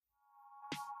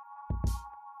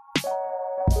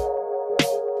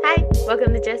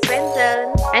Welcome to Just Friend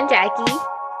Zone. I'm Jackie.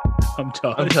 I'm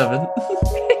Josh. I'm Kevin.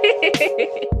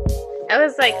 I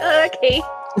was like, oh, okay.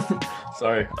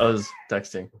 Sorry, I was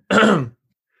texting. Oh,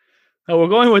 we're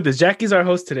going with this. Jackie's our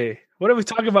host today. What are we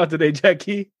talking about today,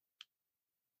 Jackie?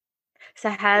 So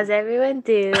how's everyone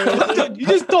doing? You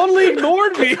just totally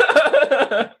ignored me.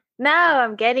 No,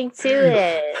 I'm getting to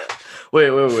it.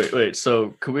 Wait.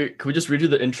 So could we just redo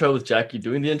the intro with Jackie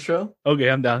doing the intro? Okay,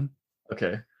 I'm down.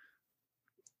 Okay.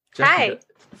 Hi. Jackie,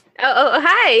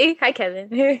 Hi. Hi,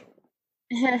 Kevin.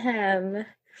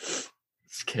 it's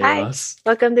chaos.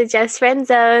 Welcome to Just Friend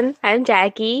Zone. I'm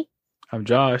Jackie. I'm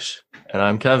Josh. And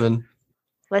I'm Kevin.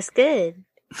 What's good?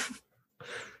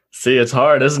 See, it's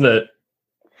hard, isn't it?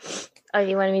 Oh,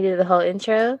 you wanted me to do the whole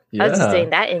intro? I was just Yeah. doing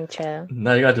that intro.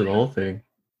 Now you gotta do the whole thing.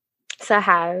 So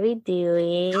how are we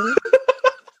doing?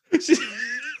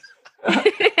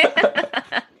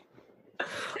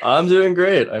 I'm doing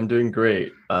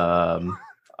great.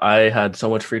 I had so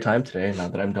much free time today now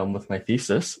that I'm done with my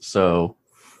thesis. So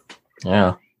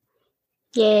yeah.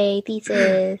 Yay,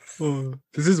 thesis. Oh,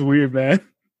 this is weird, man.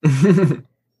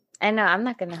 I know, I'm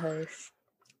not going to host.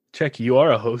 Jackie, you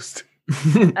are a host.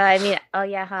 Oh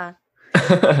yeah, huh?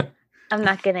 I'm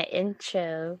not going to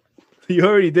intro. You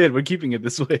already did. We're keeping it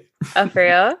this way. Oh, for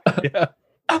real? Yeah.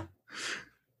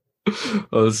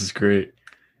 Oh, this is great.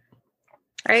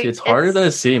 All right, See, it's harder than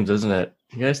it seems, isn't it?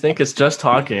 You guys think it's just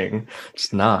talking.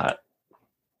 It's not.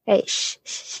 Hey, shh.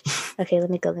 Okay, let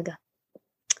me go.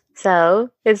 So,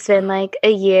 it's been like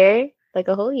a year, like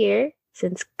a whole year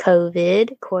since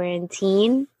COVID,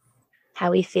 quarantine.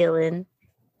 How we feeling?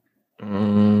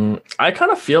 I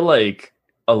kind of feel like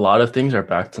a lot of things are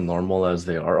back to normal as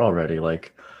they are already.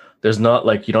 Like, there's not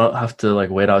like you don't have to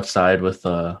like wait outside with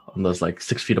on those like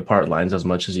 6 feet apart lines as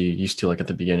much as you used to like at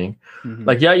the beginning. Mhm.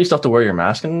 Like, yeah, you still have to wear your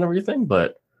mask and everything,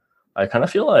 but I kind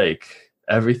of feel like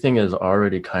everything is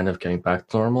already kind of getting back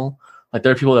to normal. Like,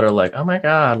 there are people that are like, oh my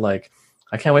God, like,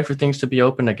 I can't wait for things to be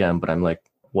open again. But I'm like,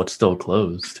 what's still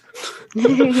closed?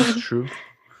 It's true.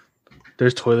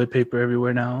 There's toilet paper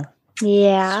everywhere now.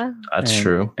 Yeah. That's And-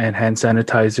 true. And hand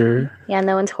sanitizer. Yeah,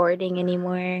 no one's hoarding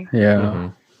anymore. Yeah.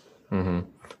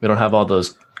 We don't have all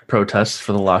those protests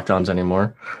for the lockdowns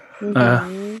anymore.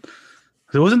 Mhm.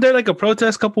 So wasn't there like a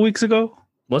protest a couple weeks ago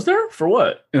Was there? For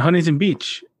what? in Huntington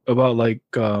Beach about like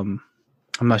I'm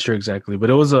not sure exactly, but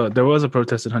there was a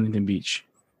protest in Huntington Beach.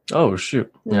 Oh,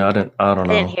 shoot. Yeah, I don't I know.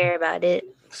 didn't hear about it.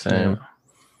 Same.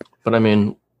 But I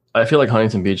mean, I feel like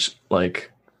Huntington Beach,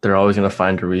 like, they're always going to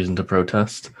find a reason to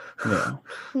protest. Yeah.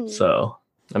 So,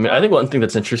 I mean, I think one thing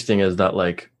that's interesting is that,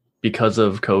 like, because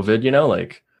of COVID, you know,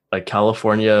 like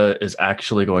California is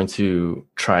actually going to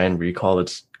try and recall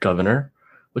its governor,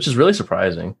 which is really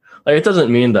surprising. Like, it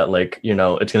doesn't mean that, like, you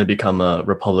know, it's going to become a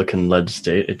Republican-led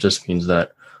state. It just means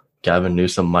that Gavin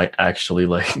Newsom might actually,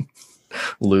 like,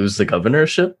 lose the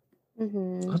governorship.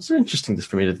 Mhm. That's interesting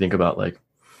for me to think about. Like,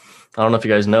 I don't know if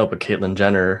you guys know, but Caitlyn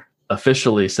Jenner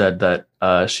officially said that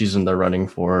she's in the running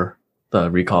for the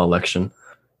recall election.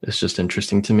 It's just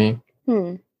interesting to me.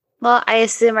 Well, I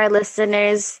assume our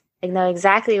listeners know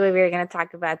exactly what we were going to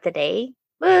talk about today.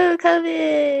 Woo,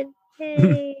 COVID!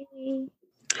 Yay!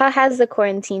 How has the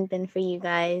quarantine been for you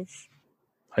guys?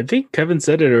 I think Kevin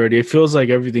said it already. It feels like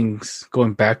everything's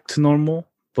going back to normal,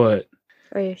 but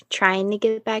Or trying to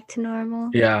get back to normal?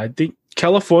 yeah, I think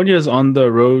California is on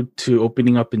the road to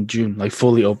opening up in June, like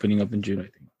fully opening up in June, I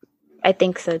think. I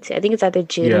think so too. I think it's either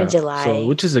June or July. So,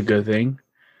 which is a good thing.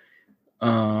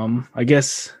 I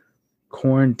guess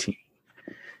quarantine.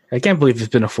 I can't believe it's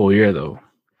been a full year though.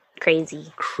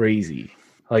 Crazy.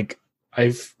 Like,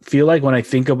 I feel like when I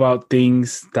think about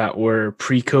things that were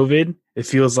pre-COVID, it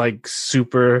feels like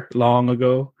super long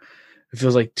ago. It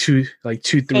feels like 3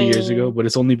 years ago, Same. but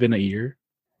it's only been a year.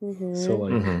 Mhm. So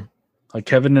like, Mhm. like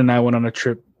Kevin and I went on a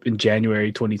trip in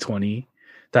January 2020.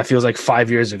 That feels like 5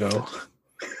 years ago.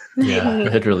 Yeah,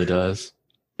 it really does.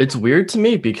 It's weird to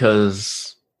me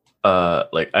because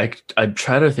like I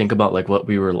try to think about like what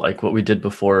we did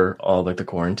before all like the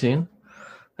quarantine.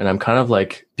 And I'm kind of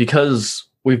like, because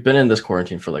we've been in this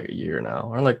quarantine for like a year now,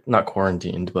 or like not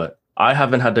quarantined, but I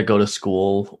haven't had to go to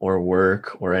school or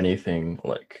work or anything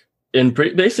like in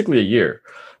basically a year.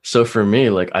 So for me,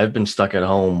 like I've been stuck at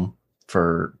home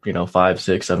for, you know, 5,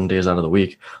 6, 7 days out of the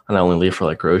week. And I only leave for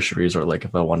like groceries or like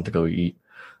if I wanted to go eat.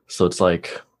 So it's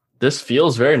like, this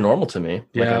feels very normal to me. Like,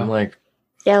 Yeah. I'm like,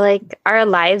 Yeah, like our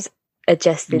lives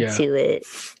adjusted Yeah. to it.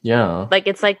 yeah. Like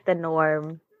it's like the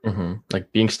norm.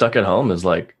 Like being stuck at home is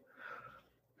like,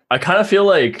 I kind of feel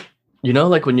like, you know,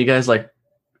 like when you guys like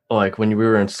when we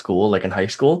were in school, like in high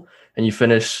school, and you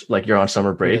finish like you're on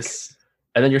summer break, Yes.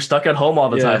 and then you're stuck at home all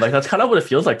the time. Like that's kind of what it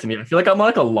feels like to me. I feel like I'm on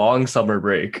like a long summer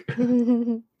break.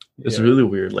 It's really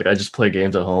weird. Like I just play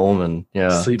games at home and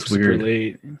sleep super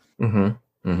late.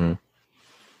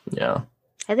 Yeah.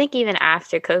 I think even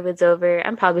after COVID's over,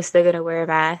 I'm probably still gonna wear a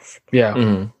mask.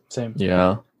 Yeah. Same.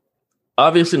 Yeah.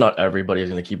 Obviously, not everybody is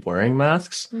gonna keep wearing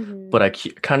masks, but I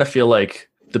kind of feel like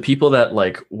the people that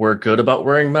like were good about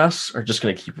wearing masks are just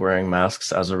gonna keep wearing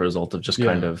masks as a result of just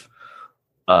kind of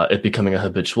it becoming a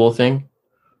habitual thing.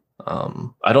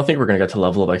 I don't think we're gonna get to the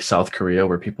level of like South Korea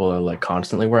where people are like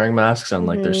constantly wearing masks and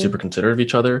like they're super considerate of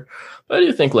each other. But I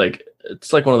do think like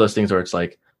it's like one of those things where it's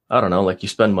like, I don't know, like you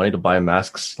spend money to buy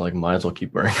masks, like might as well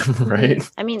keep wearing them,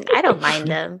 right? I mean, I don't mind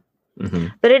them,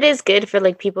 but it is good for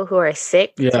like people who are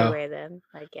sick to wear them.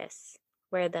 I guess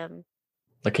wear them.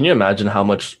 Like, can you imagine how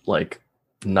much like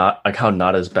not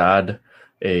as bad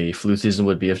a flu season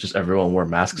would be if just everyone wore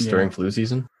masks during flu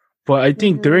season? But I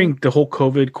think during the whole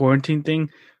COVID quarantine thing,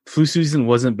 flu season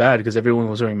wasn't bad because everyone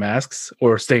was wearing masks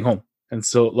or staying home. And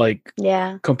so like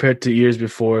compared to years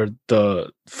before,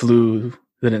 the flu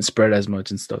didn't spread as much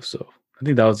and stuff. So I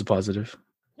think that was a positive.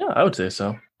 Yeah, I would say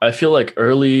so. I feel like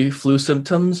early flu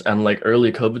symptoms and like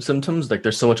early COVID symptoms, like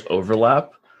there's so much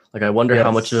overlap. Like I wonder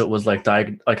how much of it was like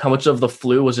how much of the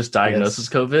flu was just diagnosed as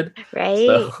COVID. Right.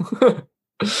 So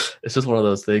it's just one of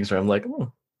those things where I'm like,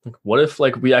 what if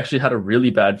like we actually had a really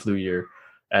bad flu year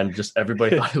and just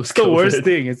everybody thought it was COVID? The worst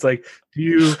thing. It's like, do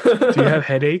you have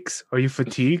headaches? Are you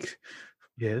fatigued?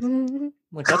 Yes.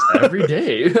 Like that's every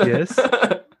day. Yes.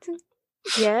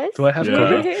 Yes. Do I have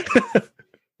COVID?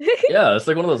 Yeah, it's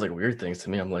like one of those like weird things to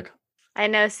me. I'm like, I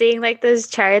know, seeing like those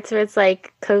charts where it's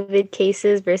like COVID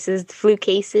cases versus flu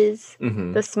cases,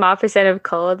 the small percent of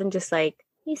cold, and just like,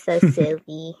 he's so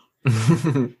silly.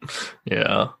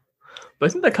 Yeah. But I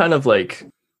think that kind of like,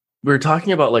 we were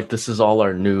talking about like, this is all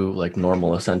our new like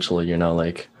normal, essentially, you know,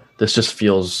 like this just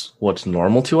feels what's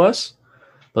normal to us.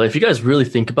 But if you guys really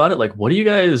think about it, like, what do you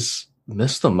guys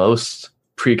miss the most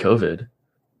pre-COVID?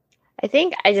 I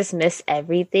think I just miss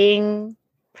everything.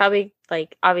 Probably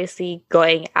like obviously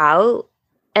going out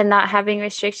and not having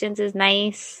restrictions is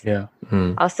nice. Yeah.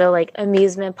 Also like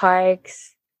amusement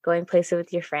parks, going places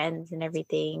with your friends and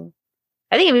everything.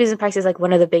 I think amusement parks is like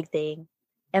one of the big things.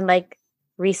 And like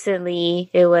recently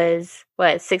it was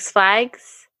Six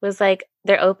Flags was like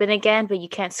they're open again, but you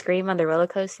can't scream on the roller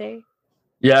coaster.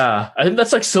 Yeah, I think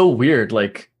that's like so weird.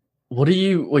 Like, what do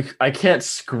you like? I can't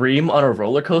scream on a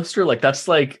roller coaster. Like that's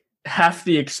like half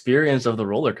the experience of the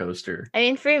roller coaster. I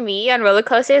mean, for me on roller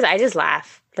coasters, I just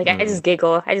laugh. Like I just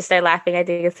giggle. I just start laughing. I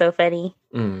think it's so funny.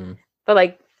 But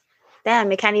like,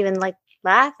 damn, I can't even like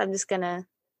laugh. I'm just gonna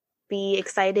be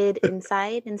excited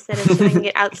inside instead of doing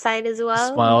it outside as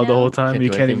well. Smile the whole time. You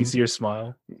can't even see your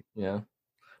smile. Yeah.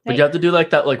 But you have to do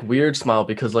like that like weird smile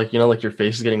because like, you know, like your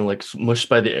face is getting like smushed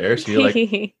by the air. So you're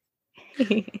like,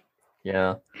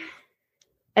 yeah.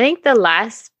 I think the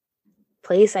last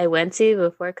place I went to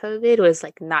before COVID was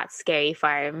like Knott's Scary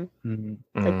Farm.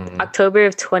 Like October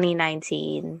of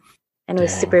 2019. And it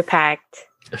was super packed.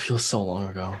 It feels so long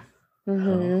ago.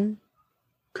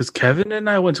 Because Kevin and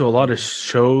I went to a lot of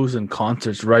shows and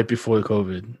concerts right before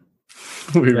COVID.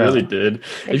 We really did.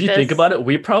 If you think about it,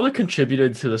 we probably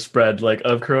contributed to the spread like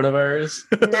of coronavirus.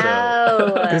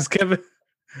 No. Because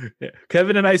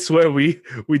Kevin and I swear we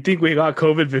think we got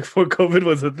COVID before COVID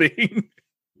was a thing.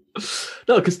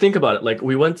 No, because think about it. Like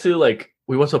we went to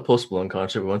a Post Malone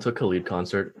concert, we went to a Khalid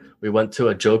concert, we went to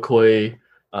a Joe Coy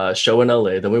show in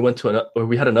LA. Then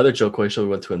we had another Joe Coy show we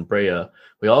went to in Brea.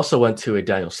 We also went to a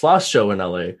Daniel Sloss show in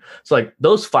LA. So like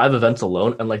those 5 events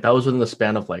alone, and like that was within the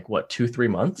span of like what 2-3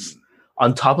 months.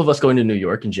 On top of us going to New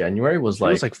York in January it was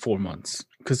like 4 months.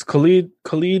 Because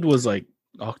Khalid was like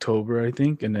October, I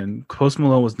think, and then Post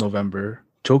Malone was November.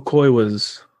 Joe Coy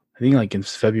was I think like in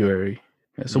February.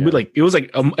 Yeah, so we like it was like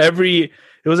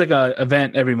a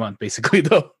event every month basically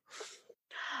though.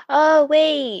 Oh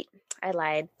wait, I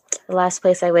lied. The last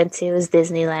place I went to was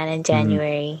Disneyland in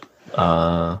January.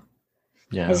 Yeah.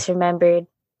 I just remembered.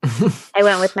 I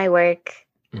went with my work.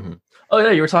 Oh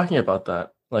yeah, you were talking about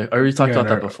that. Like, I already talked about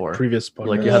that before. Previous podcast.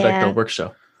 Like, you had like the work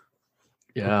show.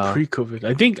 Yeah. Pre-COVID.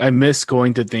 I think I miss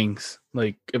going to things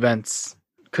like events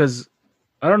because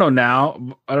I don't know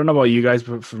now. I don't know about you guys,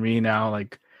 but for me now,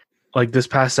 like this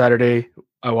past Saturday,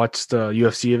 I watched the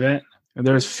UFC event and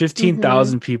there's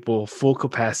 15,000 people, full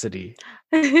capacity.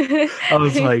 I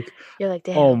was like, you're like,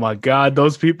 damn. Oh my God,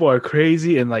 those people are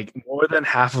crazy. And like more than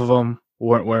half of them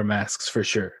weren't wearing masks for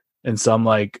sure. And so I'm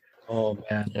like, oh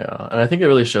man. Yeah. And I think it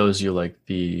really shows you like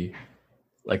the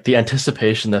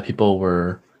anticipation that people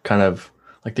were kind of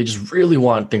like, they just really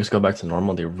want things to go back to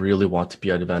normal. They really want to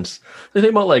be at events. They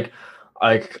think about like,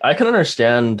 I can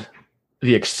understand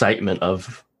the excitement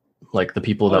of like the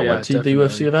people that went to definitely. The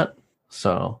UFC event.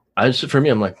 So for me,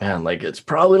 I'm like, man, like it's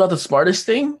probably not the smartest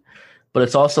thing, but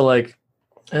it's also like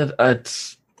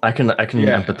it's I can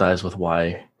empathize with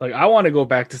why. Like I want to go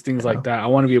back to things like that. I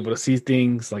want to be able to see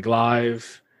things like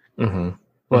live.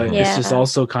 But it's just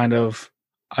also kind of,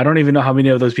 I don't even know how many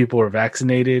of those people were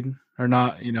vaccinated or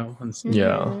not, you know?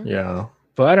 Yeah.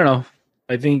 But I don't know.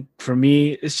 I think for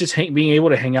me, it's just being able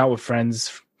to hang out with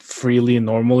friends freely and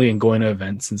normally and going to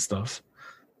events and stuff.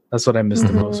 That's what I miss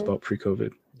the most about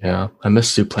pre-COVID. Yeah, I miss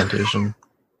Soup Plantation.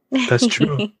 That's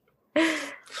true.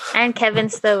 And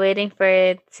Kevin's still waiting for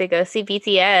it to go see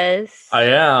BTS. I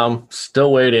am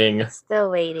still waiting.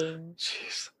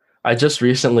 Jeez. I just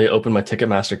recently opened my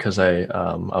Ticketmaster because I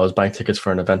was buying tickets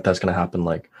for an event that's going to happen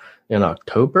like in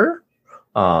October.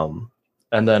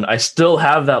 And then I still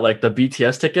have that like the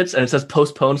BTS tickets and it says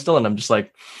postponed still. And I'm just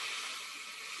like,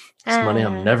 this money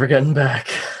I'm never getting back.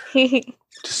 Just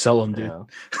sell them, dude. Yeah.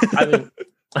 I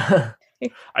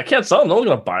mean, I can't sell them. No one's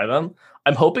going to buy them.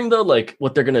 I'm hoping though, like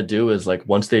what they're going to do is like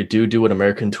once they do an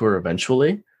American tour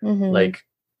eventually, like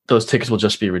those tickets will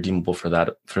just be redeemable for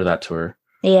that tour.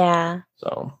 Yeah.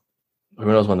 So who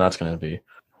knows when that's going to be.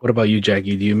 What about you,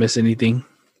 Jackie? Do you miss anything?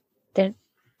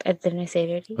 Didn't I say it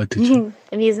already? What did you?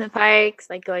 Amusement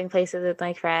parks, like going places with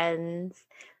my friends.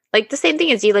 Like the same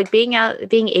thing as you, like being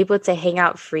able to hang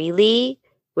out freely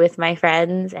with my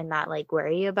friends and not like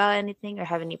worry about anything or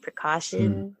have any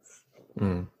precautions.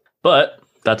 But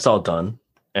that's all done.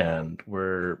 And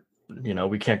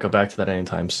we can't go back to that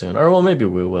anytime soon. Or well, maybe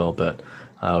we will, but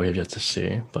we have yet to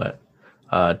see. But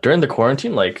during the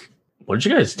quarantine, like, what did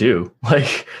you guys do?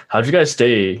 Like, how did you guys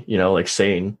stay, like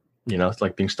sane,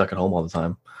 like being stuck at home all the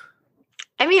time?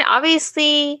 I mean,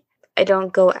 obviously, I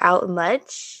don't go out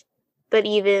much, but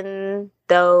even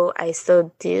though I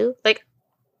still do, like,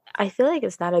 I feel like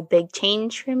it's not a big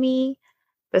change for me,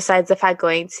 besides the fact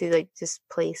going to, like, just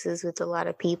places with a lot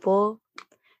of people,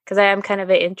 because I am kind of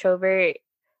an introvert,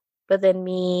 but then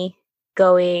me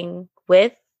going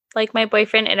with, like, my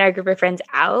boyfriend and our group of friends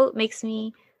out takes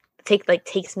me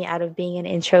out of being an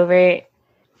introvert.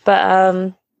 But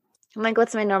I'm like,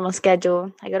 what's my normal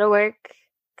schedule? I go to work,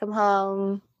 come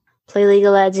home, play League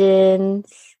of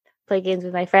Legends, play games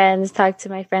with my friends, talk to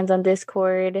my friends on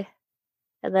Discord,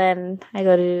 and then I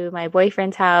go to my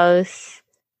boyfriend's house,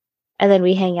 and then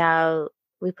we hang out,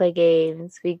 we play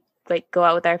games, we like go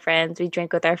out with our friends, we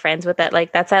drink with our friends. With that,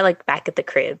 like that's at like back at the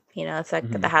crib, it's like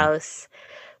at the house.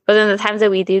 But then the times that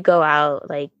we do go out,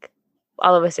 like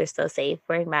all of us are still safe,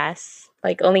 wearing masks,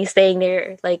 like only staying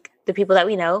near like the people that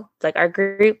we know, like our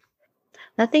group.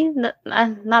 Nothing,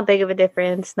 not big of a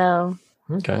difference. No.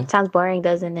 Okay. Sounds boring,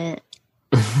 doesn't it?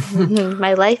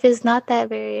 My life is not that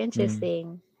very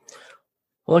interesting.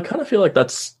 Well, I kind of feel like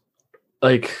that's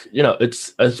like,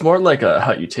 it's more like a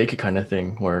how you take it kind of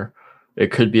thing, where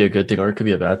it could be a good thing or it could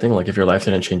be a bad thing. Like if your life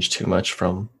didn't change too much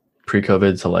from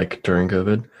pre-COVID to like during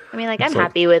COVID. I mean, like I'm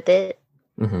happy with it.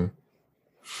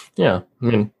 Yeah. I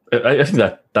mean, I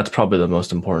think that's probably the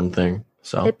most important thing.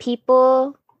 So the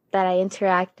people that I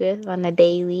interact with on a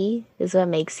daily is what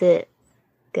makes it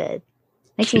good.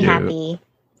 Makes me happy.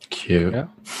 Cute. Yeah.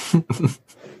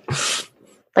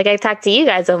 Like I talk to you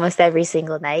guys almost every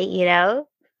single night,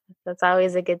 That's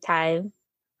always a good time.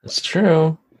 That's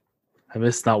true. I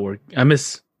miss not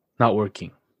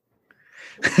working.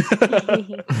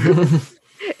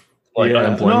 Like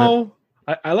unemployment? No,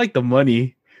 I like the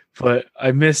money, but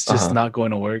I miss just not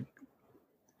going to work.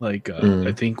 Like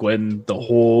I think when the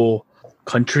whole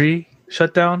country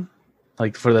shut down,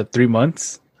 like for the 3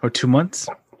 months or 2 months,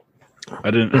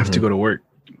 I didn't have to go to work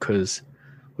because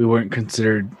we weren't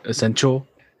considered essential.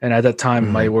 And at that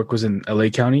time, my work was in LA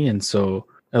County, and so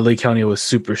LA County was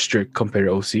super strict compared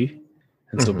to OC.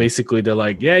 And so basically they're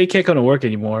like, yeah, you can't come to work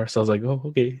anymore. So I was like, oh,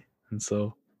 okay. And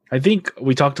so I think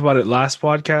we talked about it last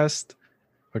podcast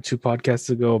or 2 podcasts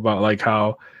ago about like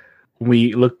how when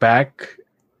we look back,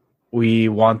 we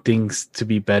want things to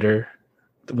be better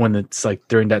when it's like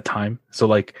during that time. So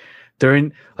like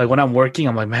when I'm working,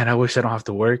 I'm like, man, I wish I don't have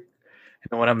to work.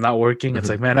 And when I'm not working, it's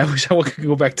like, man, I wish I could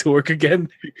go back to work again.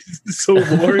 It's so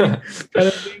boring kind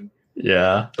of thing.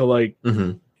 Yeah. So like,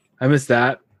 I miss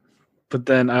that. But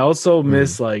then I also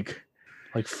miss like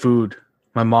food.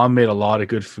 My mom made a lot of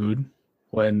good food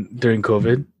during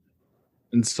COVID.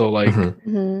 And so like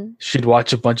she'd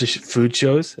watch a bunch of food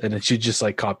shows and then she'd just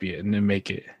like copy it and then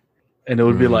make it. And it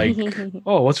would be like,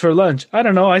 oh, what's for lunch? I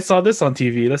don't know. I saw this on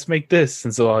TV. Let's make this.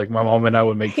 And so like my mom and I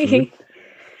would make food.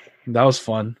 That was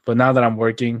fun. But now that I'm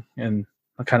working and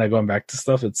I'm kind of going back to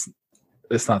stuff, it's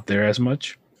not there as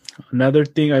much. Another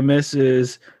thing I miss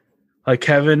is like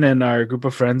Kevin and our group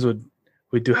of friends would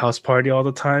do house party all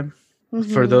the time.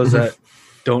 Mm-hmm. For those that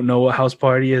don't know what house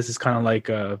party is, it's kind of like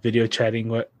a video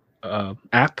chatting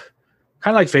app, kind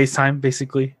of like FaceTime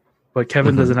basically. But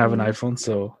Kevin doesn't have an iPhone,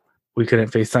 so we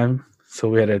couldn't FaceTime, so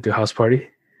we had to do house party.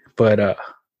 But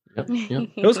it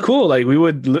was cool. Like we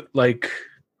would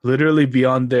literally be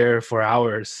on there for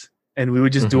hours, and we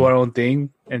would just do our own thing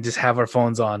and just have our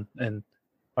phones on, and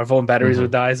our phone batteries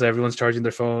would die, so everyone's charging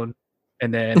their phone,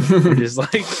 and then we're just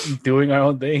like doing our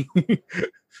own thing.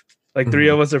 Like three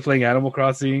of us are playing Animal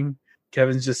Crossing.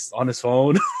 Kevin's just on his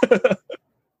phone.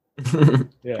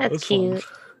 Yeah, that's cute.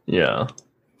 Fun. Yeah,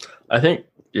 I think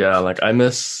like I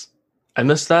miss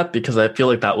that because I feel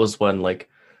like that was when like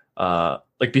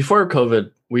before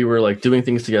COVID we were like doing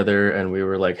things together and we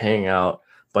were like hanging out,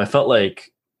 but I felt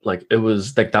like it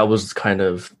was like that was kind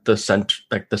of the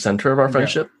center of our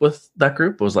friendship with that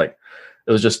group was like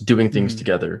it was just doing things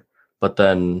together. But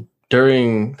then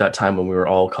during that time when we were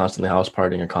all constantly house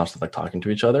partying and constantly like talking to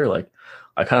each other, like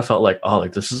I kind of felt like, oh,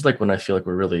 like this is like when I feel like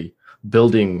we're really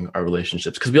building our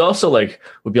relationships, because we also like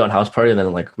would be on house party and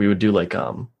then like we would do like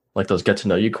those get to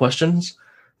know you questions,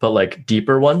 but like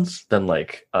deeper ones than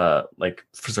like for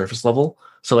surface level.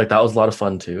 So like that was a lot of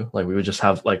fun too. Like we would just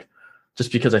have like,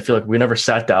 just because I feel like we never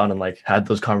sat down and like had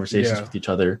those conversations with each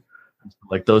other.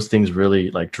 Like those things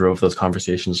really like drove those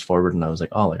conversations forward, and I was like,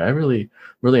 oh, like I really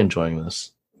enjoying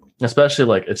this. Especially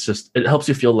like it helps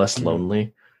you feel less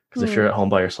lonely, because if you're at home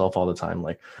by yourself all the time,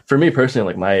 like for me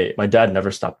personally, like my dad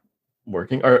never stopped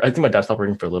working, or I think my dad stopped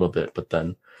working for a little bit, but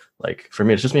then like for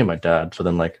me it's just me and my dad. So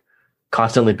then like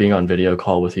constantly being on video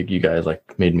call with you guys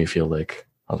like made me feel like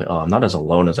I was like, oh, I'm not as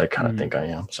alone as I kind of think I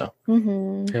am. So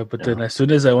yeah, but then as soon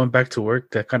as I went back to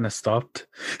work, that kind of stopped.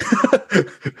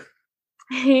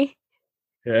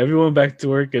 Yeah, everyone back to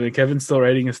work, and then Kevin's still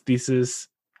writing his thesis.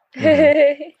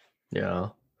 Yeah,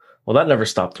 well, that never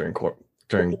stopped during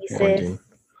quarantine.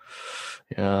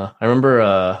 Yeah, I remember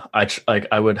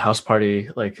I would house party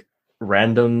like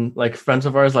random like friends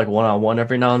of ours like one-on-one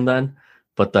every now and then,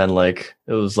 but then like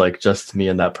it was like just me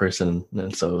and that person,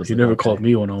 and so it was, you never called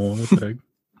me one-on-one.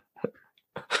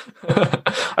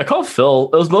 I called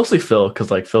Phil. It was mostly Phil because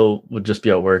like Phil would just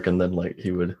be at work and then like he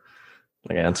would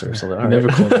like answer. So like, never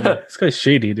called me. This guy's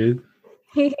shady, dude.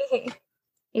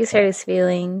 He's hurt his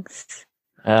feelings.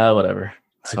 Whatever.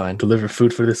 It's fine. Deliver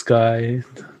food for this guy.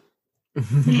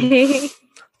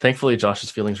 Thankfully, Josh's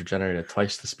feelings were generated at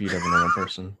twice the speed of a normal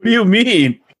person. What do you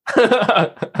mean?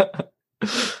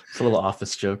 It's a little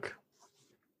office joke.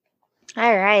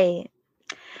 All right.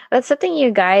 What's something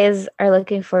you guys are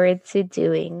looking forward to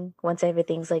doing once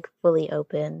everything's like fully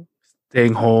open?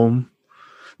 Staying home.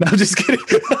 No, I'm just kidding.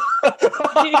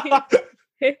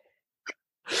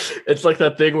 It's like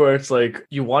that thing where it's like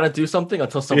you want to do something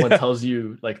until someone tells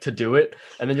you like to do it,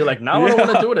 and then you're like, now I don't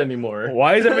want to do it anymore.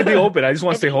 Why is everything open? I just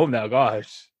want to stay home now.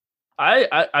 Gosh.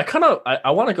 I kind of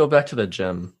want to go back to the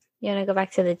gym. You want to go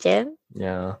back to the gym?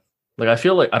 Yeah. Like I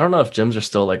feel like I don't know if gyms are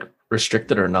still like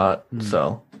restricted or not.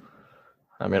 So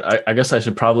I mean, I guess I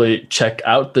should probably check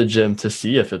out the gym to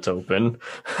see if it's open.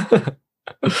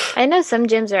 I know some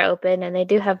gyms are open and they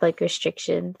do have like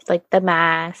restrictions, like the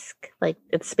mask, like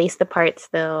it's spaced apart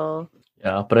still.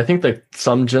 Yeah, but I think that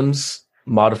some gyms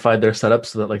modified their setup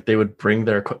so that like they would bring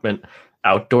their equipment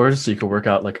outdoors so you could work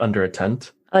out like under a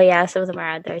tent. Oh yeah, some of them are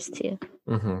outdoors too.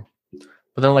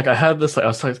 But then like I had this, like I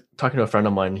was talking to a friend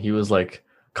of mine. He was like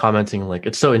commenting like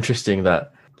it's so interesting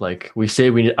that like we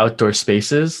say we need outdoor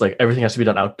spaces, like everything has to be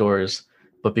done outdoors,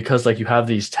 but because like you have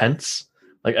these tents,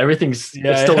 like everything's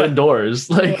still indoors.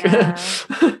 Like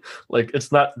like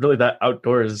it's not really that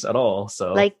outdoors at all.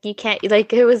 So like you can't,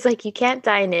 like it was like you can't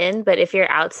dine in, but if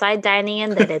you're outside dining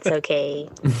in, then it's okay.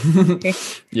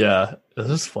 Yeah, this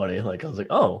is funny. Like I was like,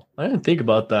 oh, I didn't think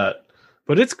about that.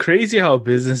 But it's crazy how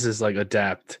businesses like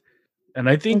adapt. And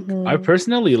I think I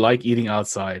personally like eating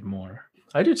outside more.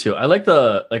 I do too. I like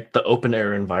the open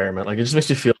air environment. Like it just makes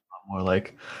you feel more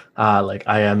like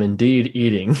I am indeed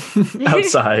eating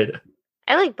outside.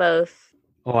 I like both.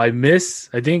 Oh, I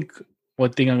think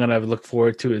one thing I'm gonna look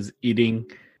forward to is eating.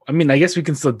 I mean, I guess we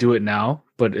can still do it now,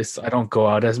 but I don't go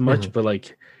out as much. But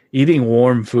like eating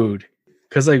warm food,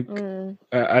 because like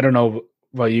I don't know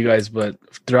about you guys, but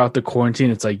throughout the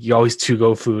quarantine, it's like you always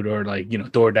to-go food or like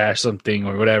DoorDash something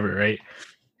or whatever, right?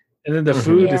 And then the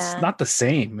food is not the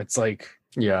same. It's like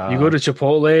you go to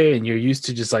Chipotle and you're used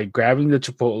to just like grabbing the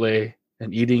Chipotle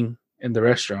and eating in the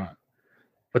restaurant.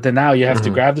 But then now you have to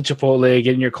grab the Chipotle,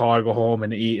 get in your car, go home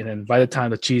and eat. And then by the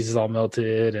time the cheese is all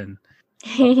melted and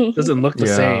it doesn't look the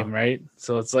same, right?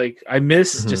 So it's like I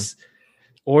miss just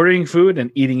ordering food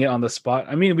and eating it on the spot.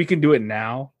 I mean, we can do it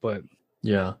now, but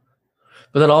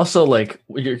But then also like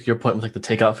your point with like the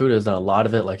takeout food is that a lot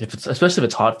of it, like if it's especially if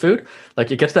it's hot food, like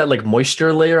it gets that like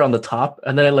moisture layer on the top,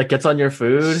 and then it like gets on your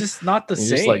food. It's just not the same.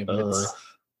 Just like,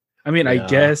 I mean, yeah. I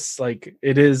guess like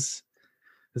it's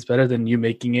better than you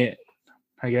making it.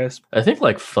 I guess. I think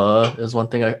like pho is one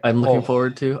thing I'm looking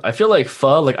forward to. I feel like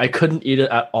pho, like I couldn't eat it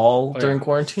at all during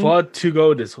quarantine. Pho to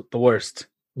go is the worst.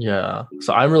 Yeah,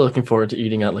 so I'm really looking forward to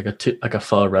eating at like a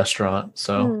pho restaurant.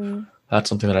 So that's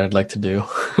something that I'd like to do.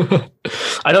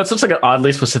 I know it's such like an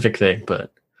oddly specific thing,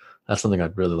 but that's something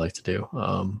I'd really like to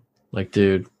do. Like,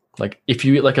 dude, like if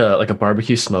you eat like a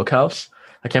barbecue smokehouse,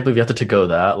 I can't believe you have to go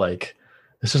that. Like,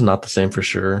 this is not the same for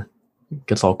sure. It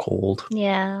gets all cold.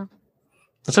 Yeah.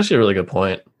 That's actually a really good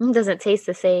point. It doesn't taste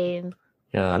the same.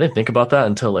 Yeah, I didn't think about that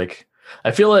until like I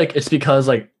feel like it's because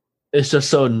like it's just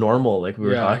so normal, like we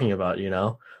were talking about, you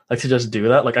know, like to just do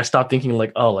that. Like I stopped thinking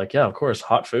like, oh, like yeah, of course,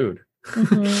 hot food.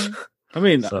 Mm-hmm. I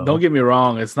mean, don't get me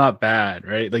wrong, it's not bad,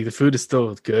 right? Like the food is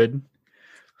still good,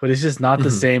 but it's just not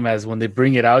the same as when they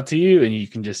bring it out to you and you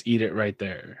can just eat it right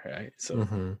there, right?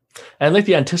 So, and like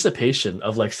the anticipation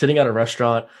of like sitting at a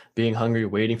restaurant, being hungry,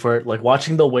 waiting for it, like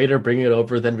watching the waiter bring it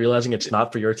over, then realizing it's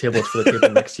not for your table, it's for the table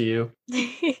next to you.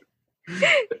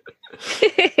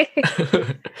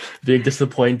 Being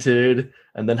disappointed,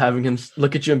 and then having him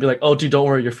look at you and be like, "Oh, dude, don't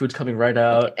worry, your food's coming right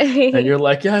out." And you're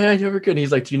like, "Yeah, you're good." And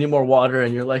he's like, "Do you need more water?"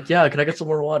 And you're like, "Yeah, can I get some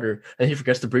more water?" And he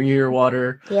forgets to bring you your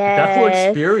water. Yeah, that whole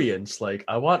experience, like,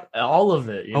 I want all of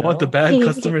it. I want the bad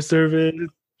customer service.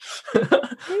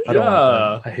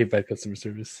 I hate bad customer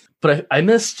service. But I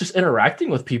miss just interacting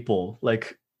with people.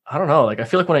 Like, I don't know. Like, I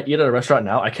feel like when I eat at a restaurant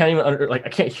now, I can't even I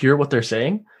can't hear what they're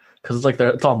saying because it's like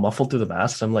it's all muffled through the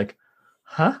masks. I'm like,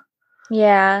 huh?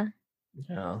 Yeah.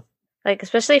 Yeah. Like,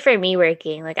 especially for me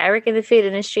working, like I work in the food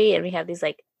industry and we have these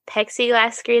like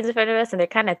plexiglass screens in front of us and they're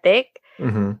kind of thick.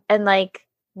 And like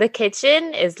the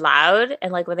kitchen is loud.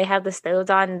 And like when they have the stoves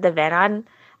on, the vent on,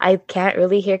 I can't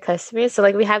really hear customers. So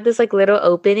like we have this like little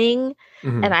opening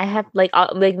and I have like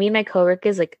me and my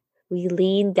coworkers, like we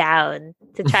lean down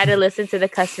to try to listen to the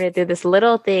customer through this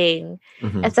little thing.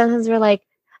 And sometimes we're like,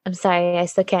 I'm sorry, I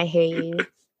still can't hear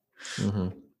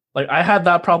you. Like I had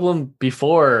that problem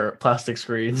before plastic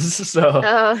screens,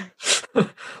 so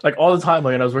like all the time.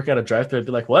 Like when I was working at a drive-thru, I'd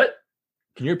be like, "What?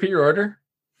 Can you repeat your order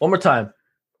one more time?"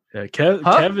 Yeah,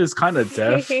 Kev is kind of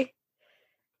deaf. You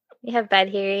have bad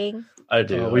hearing. I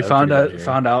do. We found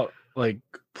out like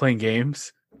playing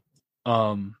games.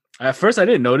 At first I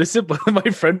didn't notice it, but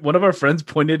one of our friends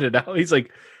pointed it out. He's like,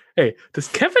 "Hey, does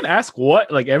Kevin ask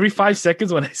what like every 5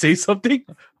 seconds when I say something?"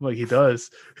 I'm like, "He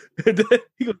does." And then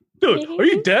he goes, "Dude, are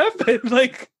you deaf?" And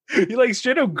like he like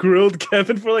straight up grilled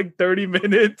Kevin for like 30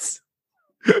 minutes.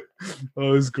 Oh, it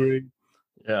was great.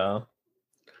 Yeah.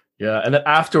 And then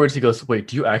afterwards he goes, "Wait,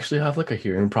 do you actually have like a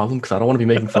hearing problem? Because I don't want to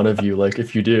be making fun of you. Like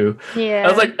if you do." Yeah.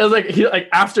 I was like he like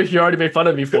after he already made fun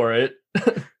of me for it.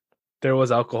 There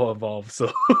was alcohol involved,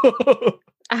 so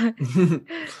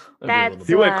That's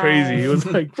he went crazy. He was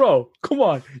like, "Bro, come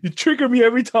on, you trigger me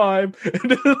every time."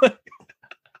 And then, like,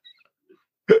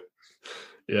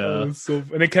 yeah. And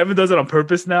then Kevin does it on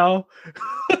purpose now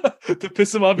to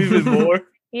piss him off even more.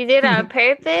 You did it on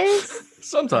purpose?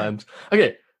 Sometimes.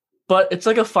 Okay. But it's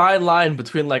like a fine line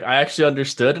between like I actually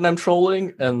understood and I'm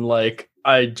trolling and like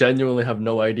I genuinely have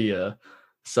no idea.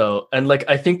 So and like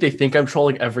I think they think I'm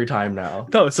trolling every time now.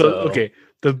 No, so okay.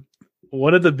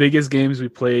 One of the biggest games we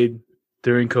played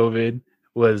during COVID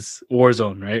was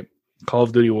Warzone, right? Call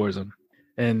of Duty Warzone.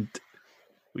 And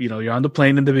you know, you're on the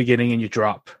plane in the beginning and you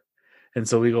drop. And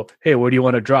so we go, "Hey, where do you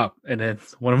want to drop?" And then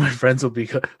one of my friends will be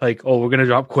like, "Oh, we're going to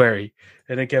drop Quarry."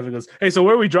 And then Kevin goes, "Hey, so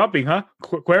where are we dropping, huh?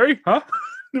 Quarry, huh?"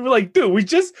 And we're like, "Dude, we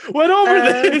just went over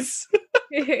this."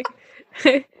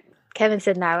 Kevin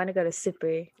said, "No, I want to go to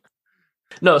Super."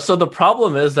 No, so the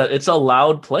problem is that it's a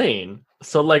loud plane.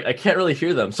 So like I can't really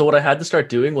hear them. So what I had to start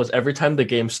doing was every time the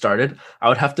game started, I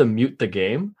would have to mute the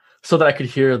game so that I could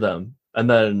hear them. And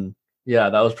then yeah,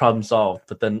 that was problem solved.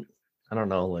 But then I don't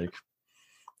know, like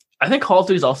I think Call of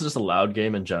Duty is also just a loud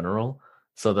game in general.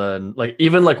 So then, like,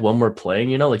 even like when we're playing,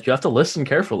 you know, like you have to listen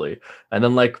carefully. And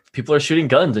then like people are shooting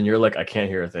guns and you're like, I can't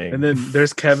hear a thing. And then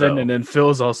there's Kevin and then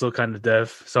Phil's also kind of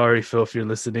deaf. Sorry, Phil, if you're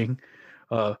listening.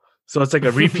 So it's like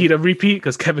a repeat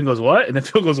because Kevin goes, "What?" And then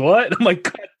Phil goes, "What?" And I'm like,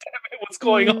 "God damn it, what's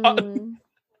going on?"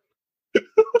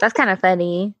 That's kind of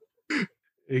funny.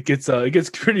 It gets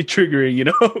pretty triggering, you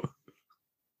know?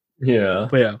 Yeah.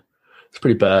 But yeah. It's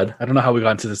pretty bad. I don't know how we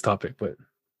got into this topic, but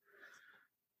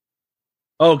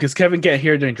because Kevin can't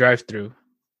hear during drive-thru.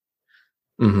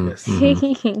 Yes.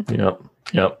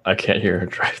 Yep. I can't hear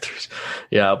drive-thrus.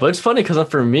 Yeah, but it's funny because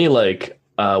for me, like,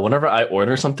 whenever I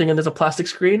order something and there's a plastic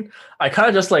screen, I kind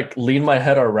of just like lean my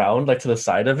head around like to the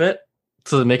side of it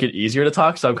to make it easier to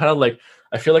talk. So I'm kind of like,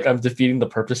 I feel like I'm defeating the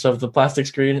purpose of the plastic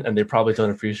screen, and they probably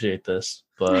don't appreciate this,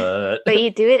 but but you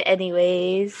do it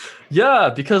anyways. Yeah,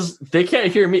 because they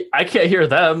can't hear me, I can't hear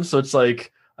them, so it's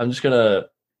like I'm just gonna.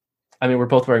 I mean, we're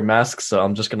both wearing masks, so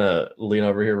I'm just gonna lean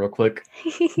over here real quick.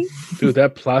 Dude,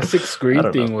 that plastic screen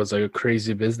thing was like a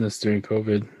crazy business during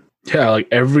COVID. Yeah, like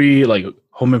every like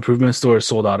home improvement store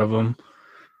sold out of them.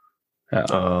 Yeah.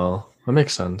 Oh, that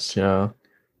makes sense. Yeah.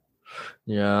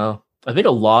 I think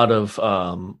a lot of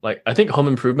I think home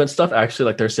improvement stuff actually,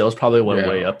 like their sales probably went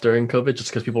way up during COVID just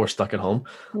because people were stuck at home.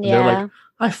 And they're like,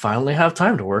 I finally have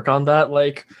time to work on that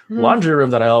laundry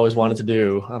room that I always wanted to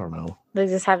do. I don't know. They're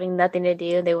just having nothing to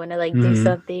do. They want to like do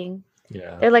something.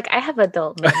 Yeah. They're like, I have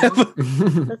adult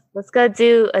money. let's go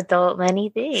do adult money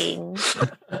things.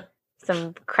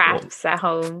 Some crafts at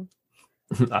home.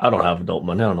 I don't have adult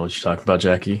money. I don't know what you're talking about,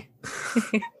 Jackie.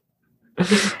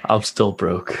 I'm still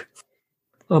broke.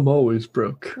 I'm always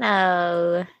broke.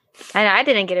 No. I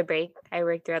didn't get a break. I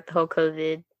worked throughout the whole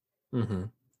COVID. Mm-hmm.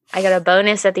 I got a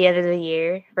bonus at the end of the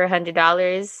year for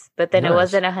 $100, but then it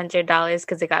wasn't $100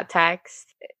 because it got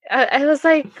taxed. I was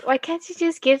like, why can't you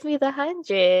just give me the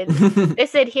 100? They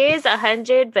said, here's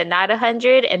 100, but not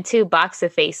 100, and 2 boxes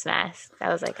of face masks. I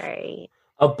was like, all right.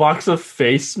 A box of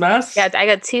face masks? Yeah, I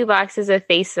got 2 boxes of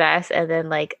face masks and then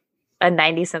like a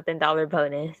 $90-something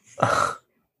bonus.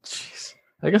 Jeez.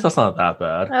 I guess that's not that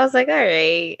bad. I was like, all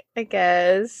right, I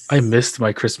guess. I missed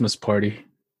my Christmas party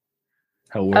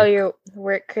at work. Oh, your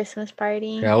work Christmas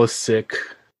party? Yeah, I was sick.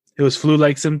 It was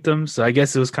flu-like symptoms, so I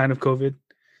guess it was kind of COVID.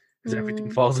 Because everything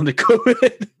falls into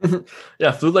COVID.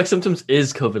 Yeah, flu-like symptoms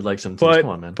is COVID-like symptoms. Come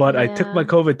on, man. But I took my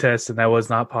COVID test and I was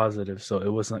not positive, so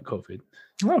it wasn't COVID.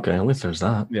 Okay, at least there's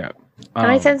that. Yeah. How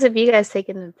many times have you guys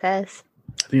taken the test?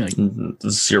 I think like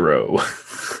 0.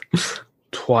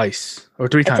 Twice or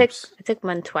 3 times. I took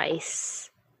one twice.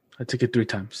 I took it 3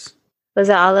 times. Was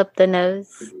it all up the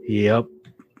nose? Yep.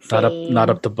 Not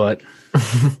up the butt.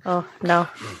 Oh no.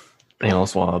 Anal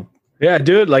swab. Yeah,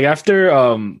 dude. Like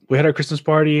after we had our Christmas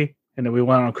party and then we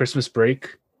went on Christmas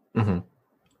break. Mm-hmm.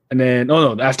 And then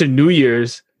after New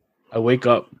Year's, I wake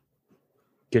up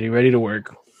getting ready to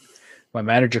work. My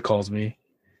manager calls me.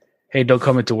 Hey, don't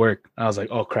come into work. I was like,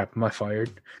 oh crap, am I fired?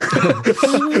 This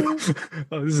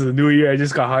is a new year. I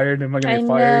just got hired. Am I gonna get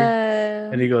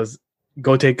fired? And he goes,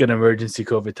 go take an emergency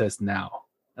COVID test now.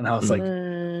 And I was like,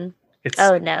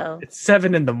 oh no, it's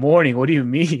 7 a.m. What do you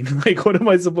mean? Like, what am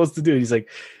I supposed to do? And he's like,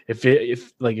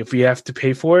 if we have to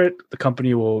pay for it, the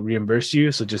company will reimburse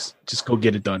you. So just go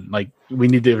get it done. Like, we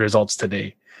need the results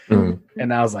today.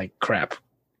 And I was like, crap.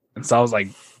 And so I was like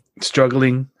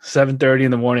struggling. 7:30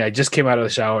 in the morning. I just came out of the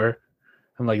shower.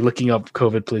 I'm like looking up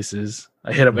COVID places.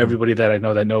 I hit up everybody that I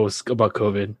know that knows about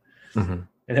COVID. And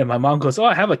then my mom goes, oh,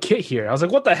 I have a kit here. I was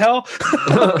like, what the hell?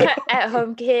 At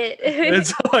home kit. And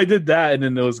so I did that, and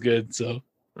then it was good. So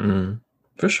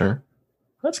for sure.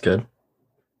 That's good.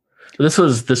 So this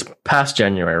was this past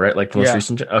January, right? Like the most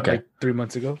recent? Okay. Like 3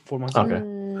 months ago, 4 months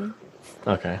ago.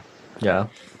 Okay. Yeah.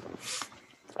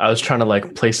 I was trying to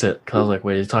like place it because I was like,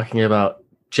 wait, are you talking about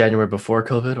January before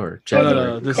COVID or January?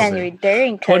 No. This January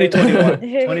during COVID.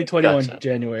 2021 Gotcha.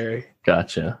 January.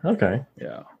 Gotcha. Okay.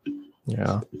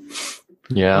 Yeah.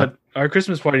 But our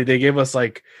Christmas party, they gave us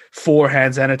like 4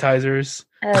 hand sanitizers.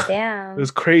 Oh, damn. It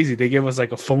was crazy. They gave us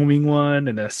like a foaming one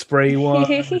and a spray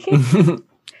one,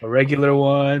 a regular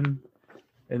one,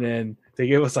 and then they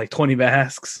gave us like 20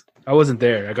 masks. I wasn't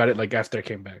there. I got it like after I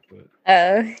came back. But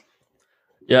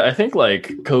yeah, I think like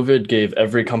COVID gave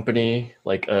every company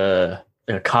like a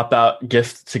cop-out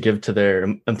gift to give to their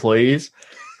employees,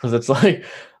 because it's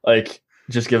like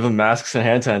just give them masks and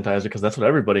hand sanitizer because that's what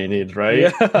everybody needs, right?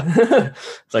 Yeah.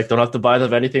 It's like don't have to buy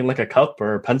them anything like a cup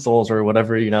or pencils or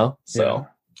whatever, So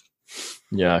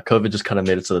yeah, COVID just kind of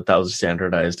made it so that was a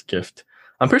standardized gift.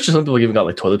 I'm pretty sure some people even got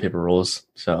like toilet paper rolls,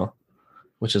 so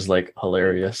which is like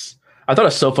hilarious. I thought it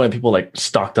was so funny people like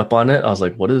stocked up on it. I was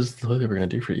like, what is toilet paper gonna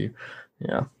do for you?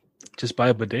 Yeah. Just buy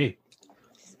a bidet.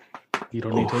 You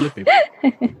don't need toilet paper.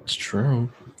 It's true.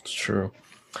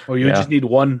 Or you just need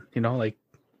one, like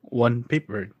one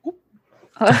paper.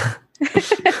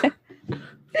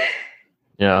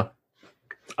 Yeah.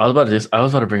 I was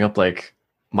about to bring up like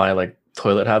my like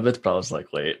toilet habits, but I was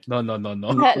like, wait. No. No.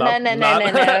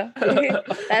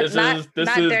 That's not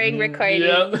during recording.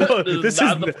 Yeah, this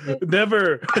is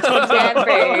never.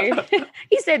 Never.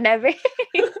 He said never. I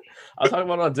was talking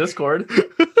about it on Discord.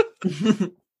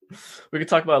 We can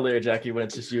talk about it later, Jackie, when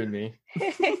it's just you and me.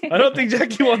 I don't think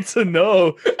Jackie wants to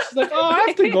know. She's like, oh, I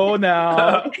have to go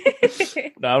now.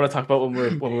 No, I want to talk about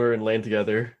when we're in lane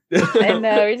together. I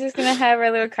know, we're just gonna have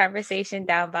our little conversation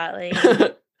down bot lane.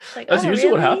 Like, that's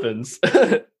usually what happens.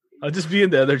 I'll just be in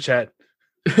the other chat.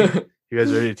 You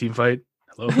guys ready to team fight?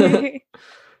 Hello.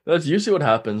 That's usually what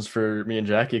happens for me and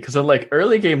Jackie, because in like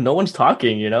early game, no one's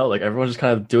talking. You know, like everyone's just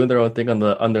kind of doing their own thing on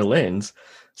their lanes.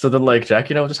 So then, like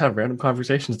Jackie and I will just have random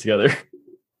conversations together.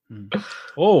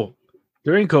 Oh,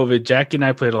 during COVID, Jackie and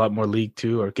I played a lot more League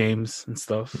too, or games and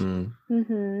stuff.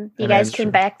 You guys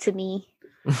came back to me.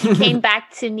 You came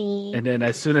back to me. And then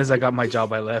as soon as I got my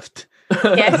job, I left.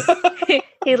 Yes,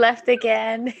 he left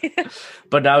again.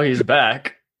 But now he's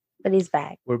back. But he's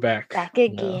back. We're back. Back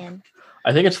again.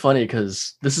 I think it's funny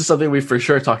because this is something we for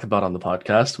sure talked about on the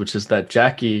podcast, which is that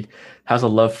Jackie has a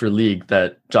love for League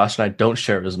that Josh and I don't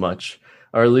share as much.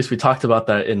 Or at least we talked about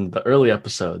that in the early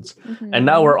episodes. And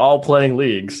now we're all playing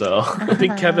League, so... I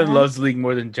think Kevin loves League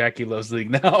more than Jackie loves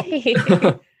League now.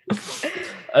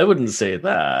 I wouldn't say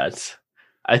that.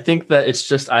 I think that it's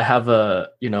just I have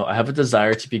a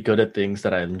desire to be good at things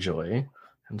that I enjoy.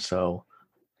 And so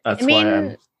that's why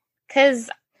I'm... Because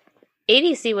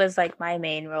ADC was like my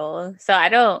main role. So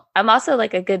I'm also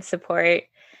like a good support.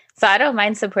 So I don't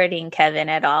mind supporting Kevin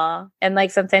at all. And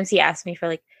like sometimes he asks me for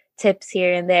like tips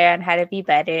here and there on how to be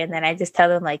better. And then I just tell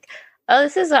them like, oh,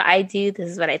 this is what I do. This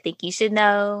is what I think you should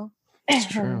know.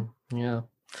 It's true. Yeah.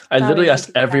 I literally asked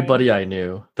everybody I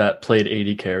knew that played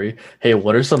AD carry, hey,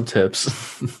 what are some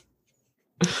tips?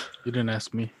 You didn't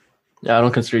ask me. Yeah, I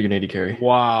don't consider you an AD carry.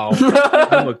 Wow.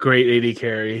 I'm a great AD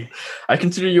carry. I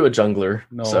consider you a jungler.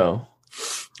 No. So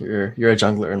you're a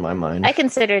jungler in my mind. I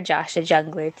consider Josh a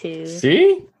jungler too.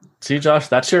 See, Josh,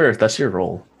 that's your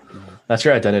role. That's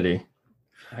your identity.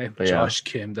 I'm Josh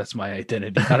Kim. That's my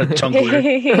identity, not a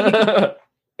jungler.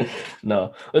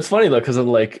 No, it's funny though, because I'm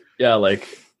like,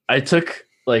 I took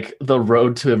like the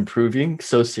road to improving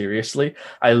so seriously.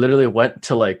 I literally went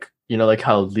to like, like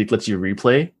how League lets you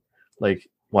replay, like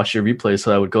watch your replays.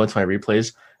 So I would go into my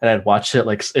replays and I'd watch it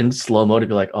like in slow mo to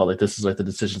be like, oh, like this is like the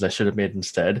decisions I should have made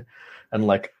instead. And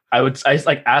like I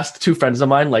like asked two friends of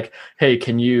mine, like, hey,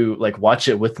 can you like watch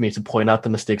it with me to point out the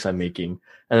mistakes I'm making?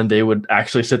 And then they would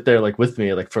actually sit there like with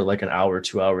me, like for like an hour,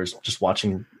 2 hours, just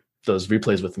watching those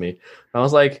replays with me. And I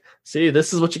was like, see,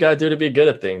 this is what you gotta do to be good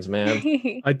at things,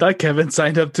 man. I thought Kevin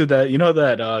signed up to that,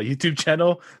 that YouTube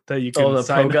channel that you can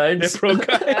sign pro guides. Pro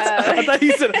guides. I thought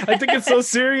he said, I think it's so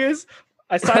serious.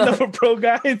 I signed up for pro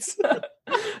guides.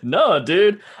 No,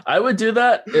 dude. I would do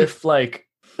that if like,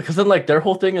 because then like their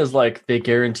whole thing is like they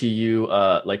guarantee you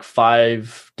like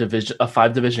 5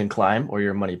 division climb or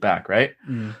your money back, right?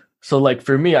 So like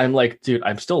for me, I'm like, dude,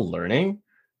 I'm still learning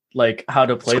like how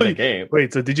to play the game.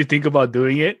 Wait, so did you think about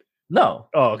doing it? No.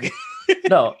 Oh, okay.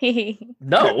 No.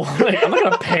 Like, I'm not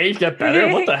gonna pay to get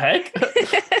better. What the heck?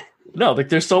 No, like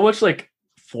there's so much like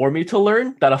for me to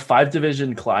learn that a 5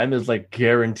 division climb is like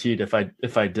guaranteed if I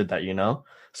did that,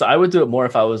 So I would do it more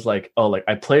if I was like, oh, like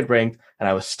I played ranked and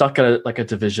I was stuck at a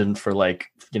division for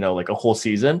like, like a whole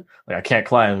season. Like I can't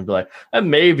climb and be like,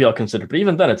 maybe I'll consider. But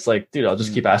even then it's like, dude, I'll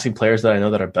just keep asking players that I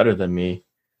know that are better than me,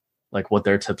 like what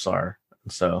their tips are.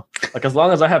 And so like as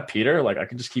long as I have Peter, like I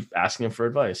can just keep asking him for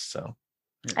advice. So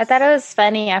I thought it was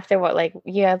funny after what like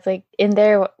you have like in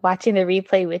there watching the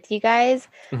replay with you guys.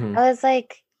 I was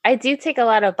like, I do take a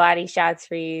lot of body shots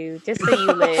for you, just so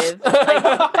you live. Like,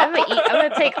 I'm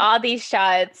gonna take all these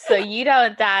shots so you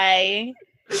don't die.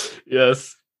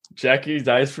 Yes, Jackie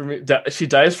dies for me. She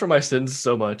dies for my sins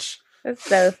so much. That's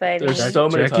so funny. There's so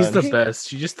many Jackie's times. the best.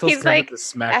 She just tells he's like to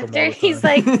smack after him all the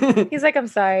time. he's like, I'm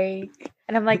sorry,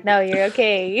 and I'm like, no, you're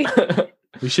okay.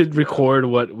 We should record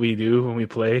what we do when we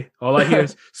play. All I hear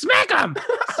is smack him,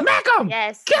 smack him,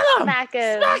 yes, kill him, smack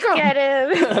him, smack him, get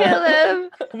him, kill him.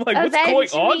 I'm like,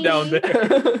 what's going on down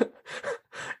there?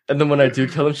 And then when I do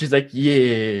kill him, she's like,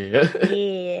 yeah.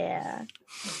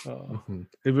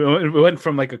 It went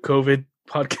from like a COVID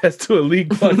podcast to a League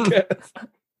podcast.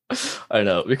 I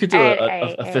know. We could do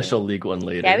an official League one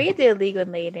later. Yeah, we could do a League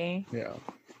one later. Yeah.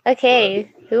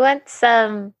 Okay, who wants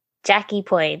some Jackie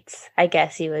points? I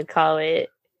guess you would call it.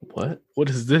 What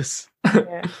is this?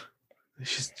 Yeah.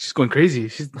 She's going crazy.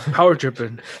 She's power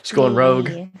tripping. She's going rogue.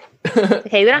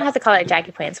 Okay, we don't have to call it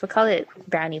Jackie points. We'll call it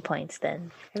brownie points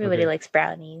then. Everybody likes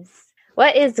brownies.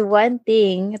 What is one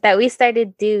thing that we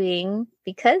started doing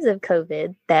because of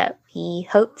COVID that we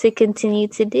hope to continue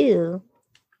to do?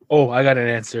 Oh, I got an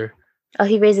answer. Oh,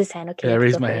 he raised his hand. Okay. Yeah, I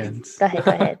raised my hands. Go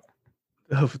ahead.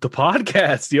 The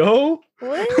podcast, yo.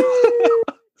 Woo!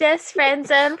 Just Friend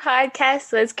Zone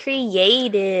podcast was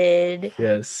created.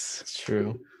 Yes. It's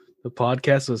true. The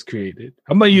podcast was created.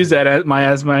 I'm gonna use that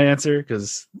as my answer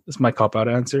because it's my cop out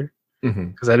answer.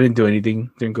 Because I didn't do anything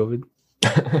during COVID.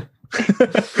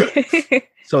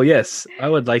 So yes, I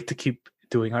would like to keep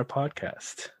doing our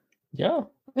podcast. Yeah,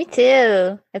 me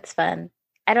too. It's fun.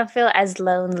 I don't feel as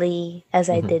lonely as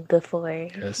I did before.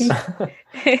 Yes.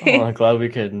 I'm glad we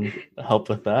can help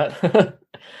with that.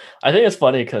 I think it's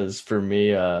funny because for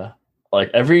me,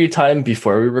 like every time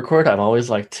before we record, I'm always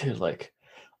like, dude, like,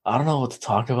 I don't know what to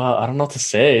talk about. I don't know what to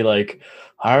say. Like,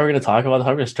 how are we going to talk about it? How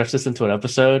are we going to stretch this into an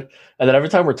episode? And then every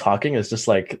time we're talking, it's just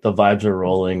like the vibes are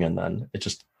rolling and then it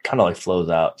just kind of like flows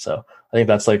out. So I think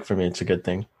that's like, for me, it's a good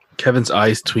thing. Kevin's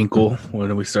eyes twinkle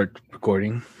when we start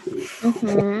recording.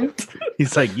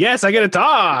 He's like, yes, I got to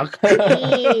talk.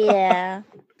 Yeah.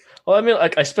 Well, I mean,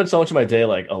 like I spend so much of my day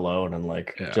like alone and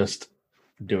like just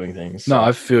doing things. So. No,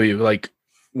 I feel you. Like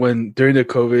when during the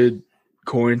COVID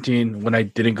quarantine, when I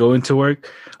didn't go into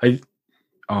work, I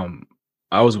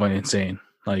was going insane.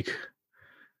 Like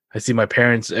I see my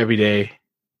parents every day,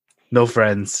 no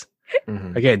friends.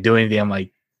 I can't do anything. I'm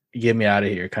like, get me out of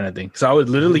here kind of thing. So I would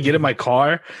literally get in my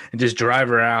car and just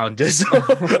drive around just so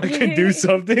I could do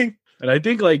something. And I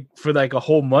think like for like a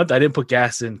whole month, I didn't put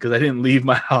gas in because I didn't leave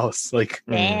my house. Like,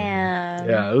 damn.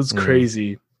 Yeah, it was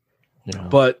crazy. Yeah.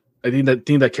 But I think that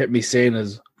thing that kept me sane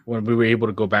is when we were able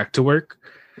to go back to work,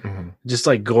 just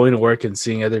like going to work and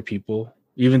seeing other people,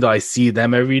 even though I see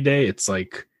them every day, it's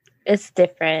like, it's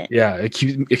different. Yeah,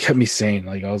 it kept me sane.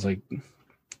 Like I was like,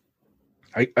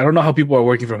 I don't know how people are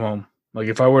working from home. Like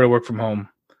if I were to work from home,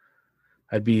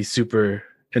 I'd be super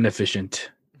inefficient.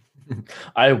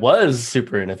 I was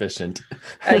super inefficient.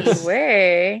 Oh, you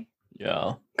were?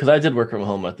 Yeah, because I did work from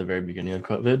home at the very beginning of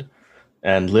COVID,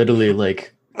 and literally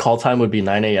like call time would be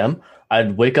 9 a.m.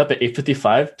 I'd wake up at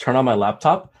 8:55, turn on my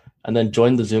laptop, and then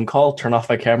join the Zoom call, turn off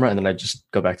my camera, and then I'd just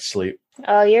go back to sleep.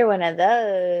 Oh, you're one of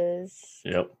those.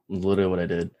 Yep, literally what I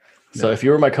did. So if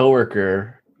you were my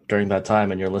coworker during that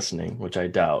time and you're listening, which I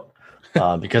doubt,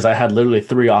 because I had literally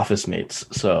 3 office mates.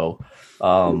 So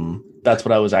that's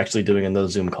what I was actually doing in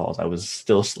those Zoom calls. I was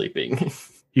still sleeping.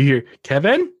 You hear,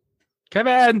 Kevin?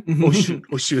 Oh, shoot.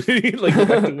 Like, go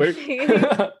back to work.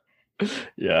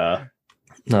 Yeah.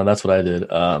 No, that's what I did.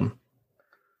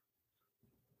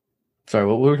 Sorry,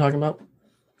 what were we talking about?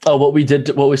 Oh, what we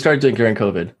started doing during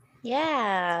COVID.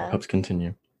 Yeah. Helps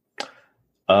continue.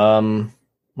 I don't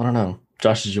know.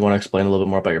 Josh, did you want to explain a little bit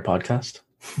more about your podcast?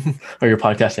 Or your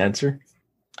podcast answer?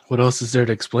 What else is there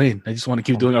to explain? I just want to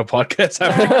keep doing our podcast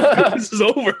after this is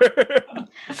over.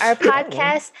 Our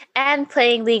podcast and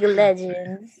playing League of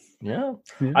Legends. Yeah.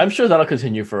 I'm sure that'll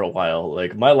continue for a while.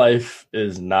 Like my life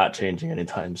is not changing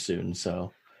anytime soon.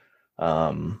 So,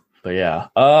 but yeah.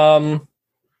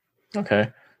 Okay.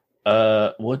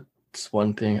 What's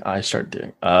one thing I started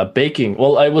doing? Baking.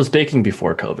 Well, I was baking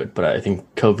before COVID, but I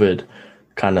think COVID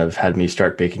kind of had me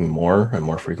start baking more and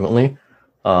more frequently.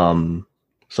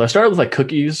 So I started with like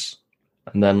cookies,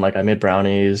 and then like I made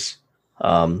brownies.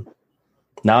 Now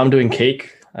I'm doing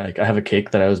cake. I have a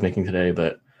cake that I was making today,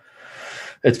 but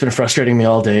it's been frustrating me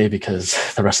all day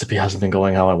because the recipe hasn't been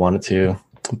going how I want it to.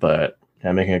 But yeah,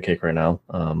 I'm making a cake right now.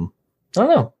 I don't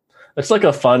know. It's like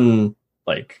a fun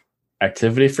like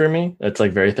activity for me. It's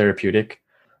like very therapeutic.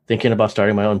 Thinking about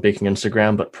starting my own baking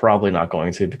Instagram, but probably not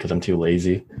going to because I'm too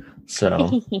lazy.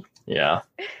 So yeah.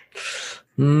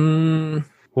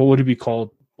 What would it be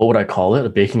called? What would I call it? A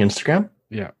baking Instagram?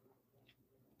 Yeah.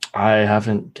 I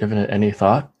haven't given it any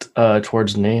thought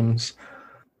towards names.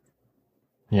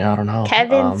 Yeah, I don't know.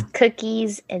 Kevin's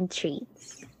Cookies and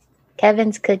Treats.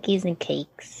 Kevin's Cookies and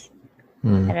Cakes. I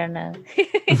don't know.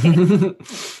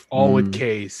 All with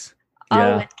K's.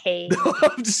 All with K's.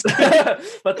 I'm just kidding.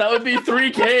 But that would be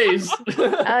 3 K's.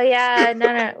 Oh, yeah.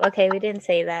 No. Okay, we didn't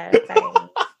say that. Sorry.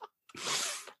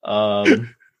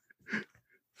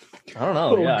 I don't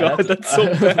know. Oh, yeah, God, that's so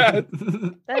bad.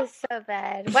 That's so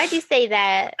bad. Why'd you say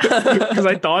that? Because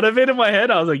I thought of it in my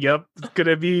head. I was like, yep, it's going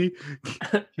to be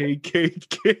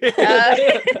KKK.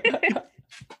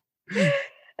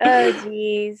 Oh,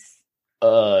 jeez.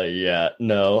 Yeah,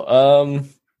 no.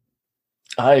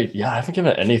 I haven't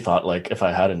given it any thought, like, if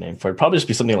I had a name for it. It'd probably just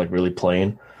be something, like, really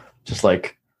plain. Just,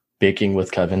 like, baking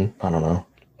with Kevin. I don't know.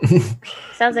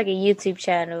 Sounds like a YouTube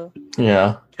channel.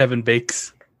 Yeah. Kevin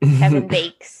Bakes. Kevin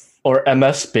Bakes. Or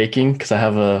MS Baking, because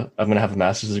I'm going to have a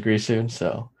master's degree soon,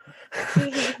 so.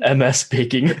 MS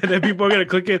Baking. And then people are going to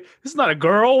click it. This is not a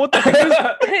girl. What the heck is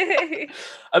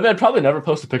I mean, I'd probably never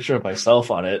post a picture of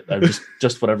myself on it. I'm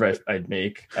just whatever I'd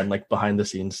make and, like,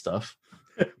 behind-the-scenes stuff.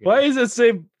 Why is it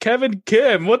say Kevin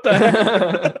Kim? What the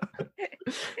heck?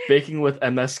 Baking with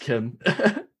MS Kim.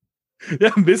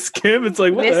 Yeah, Miss Kim. It's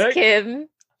like, what the heck? Miss Kim.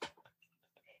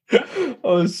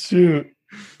 Oh shoot.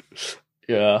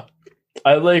 Yeah.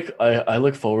 I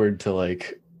look forward to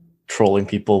like trolling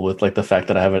people with like the fact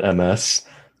that I have an MS.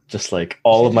 Just like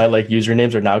all of my like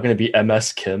usernames are now going to be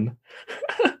MS Kim.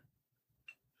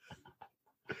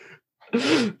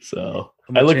 So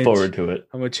I look forward to it.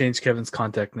 I'm gonna change Kevin's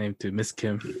contact name to Miss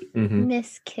Kim. Mm-hmm.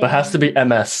 Miss Kim. But it has to be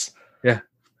MS. Yeah,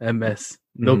 MS.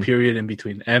 No period in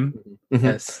between.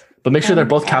 MS. But make sure they're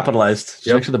both capitalized.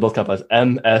 Yep. Make sure they're both capitalized.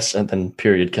 MS and then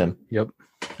period Kim. Yep.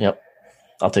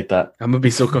 I'll take that. I'm gonna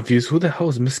be so confused. Who the hell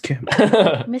is Miss Kim?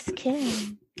 Miss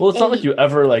Kim. Well, it's not like you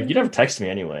never text me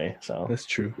anyway. So that's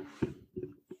true.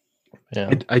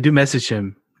 Yeah, I do message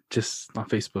him just on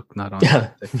Facebook, not on.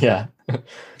 Yeah.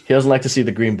 He doesn't like to see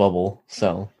the green bubble,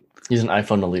 so he's an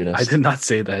iPhone elitist. I did not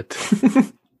say that.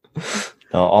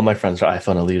 No, all my friends are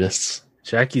iPhone elitists.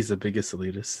 Jackie's the biggest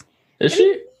elitist. Is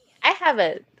she? I have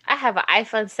an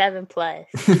iPhone 7 Plus.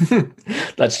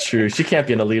 That's true. She can't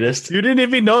be an elitist. You didn't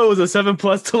even know it was a 7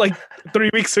 Plus till like 3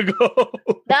 weeks ago.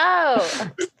 No.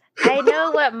 I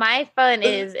know what my phone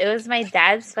is. It was my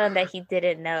dad's phone that he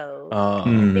didn't know.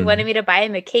 He wanted me to buy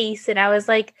him a case, and I was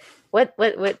like, "What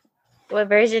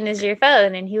version is your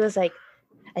phone?" And he was like,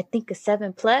 "I think a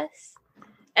 7 Plus."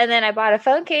 And then I bought a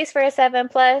phone case for a 7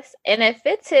 Plus, and it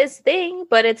fits his thing,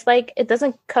 but it's like it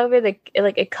doesn't cover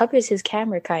it covers his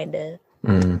camera kind of.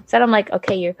 So I'm like,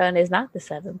 okay, your phone is not the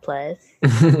 7 Plus.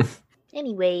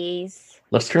 Anyways,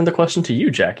 let's turn the question to you,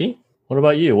 Jackie. What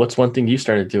about you? What's one thing you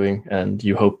started doing and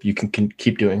you hope you can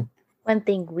keep doing? One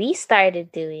thing we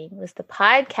started doing was the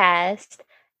podcast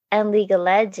and League of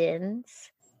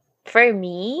Legends. For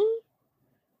me,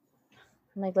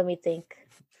 I'm like, let me think.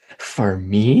 For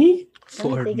me?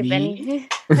 Let me think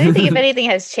if anything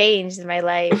has changed in my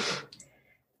life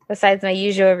besides my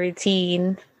usual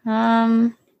routine.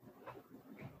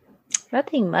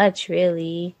 Nothing much,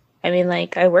 really. I mean,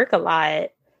 like, I work a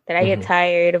lot. Then I get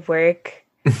tired of work.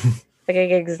 Like, I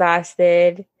get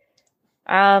exhausted.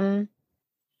 I'd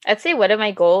say one of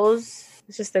my goals,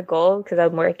 it's just a goal because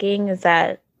I'm working, is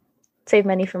that save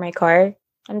money for my car.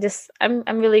 I'm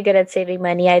really good at saving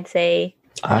money, I'd say.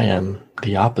 I am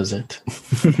the opposite.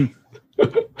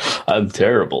 I'm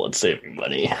terrible at saving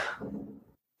money.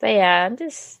 But yeah, I'm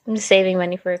just saving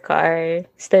money for a car.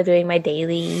 Still doing my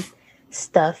daily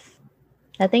stuff.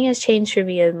 Nothing has changed for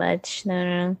me as much.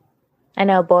 No. I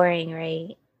know, boring,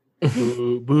 right?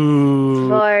 Boo.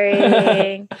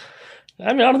 Boring.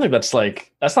 I mean, I don't think that's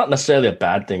not necessarily a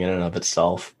bad thing in and of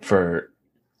itself for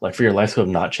your life to have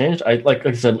not changed. Like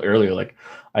I said earlier, like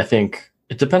I think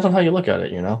it depends on how you look at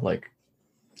it, you know? Like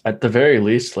at the very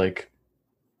least, like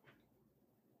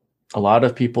a lot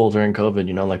of people during COVID,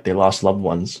 you know, like they lost loved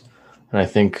ones. And I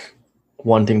think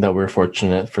one thing that we're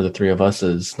fortunate for the three of us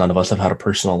is none of us have had a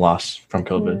personal loss from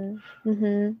COVID.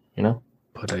 You know?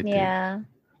 But I do.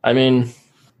 I mean,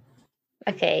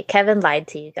 okay, Kevin lied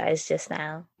to you guys just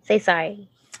now. Say sorry.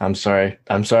 I'm sorry.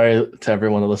 I'm sorry to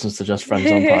everyone that listens to Just Friends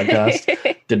Zone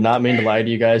podcast. Did not mean to lie to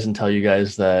you guys and tell you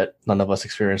guys that none of us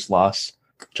experienced loss.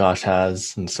 Josh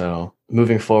has. And so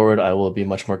moving forward, I will be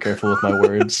much more careful with my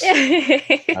words.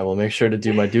 I will make sure to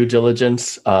do my due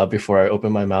diligence before I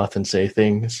open my mouth and say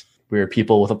things. We are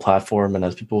people with a platform, and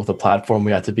as people with a platform,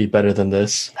 we have to be better than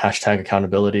this. #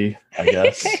 accountability, I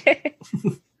guess.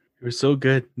 You're so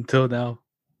good until now.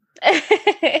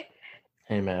 Hey,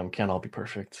 man, can't all be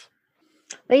perfect.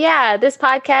 But yeah, this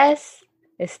podcast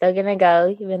is still going to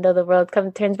go, even though the world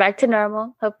turns back to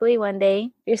normal. Hopefully one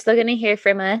day you're still going to hear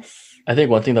from us. I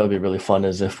think one thing that would be really fun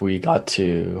is if we got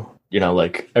to, you know,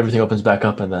 like everything opens back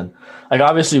up and then, like,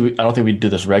 obviously, I don't think we'd do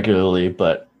this regularly,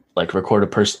 but like record a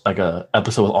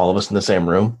episode with all of us in the same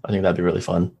room. I think that'd be really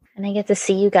fun. And I get to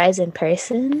see you guys in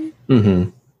person.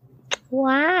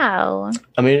 Wow.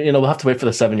 I mean, you know, we'll have to wait for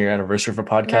the 7-year anniversary of our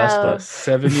podcast, but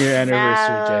 7-year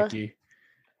anniversary, Jackie.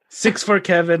 6 for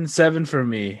Kevin, 7 for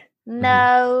me.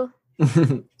 No.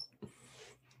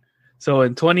 So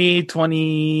in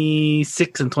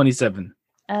 2026 and 27.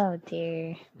 Oh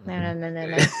dear.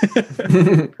 No.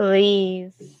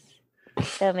 Please.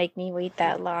 Don't make me wait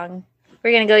that long.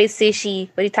 We're going to go eat sushi.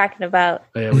 What are you talking about?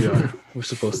 Oh, yeah, we are. We're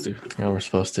supposed to. Yeah, we're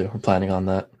supposed to. We're planning on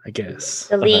that. I guess.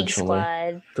 The League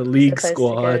Squad. The League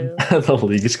Squad. The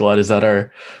League Squad. Is that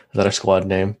our squad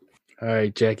name? All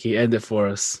right, Jackie, end it for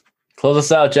us. Close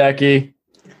us out, Jackie.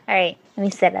 All right, let me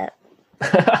set up.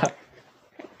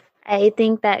 I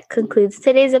think that concludes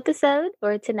today's episode,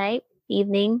 or tonight,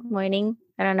 evening, morning,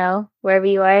 I don't know, wherever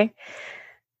you are.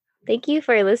 Thank you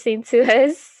for listening to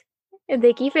us. And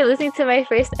thank you for listening to my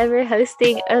first ever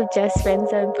hosting of Just Friends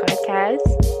Zone podcast.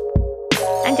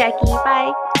 I'm Jackie.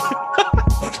 Bye.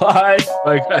 Bye.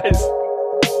 Bye, guys.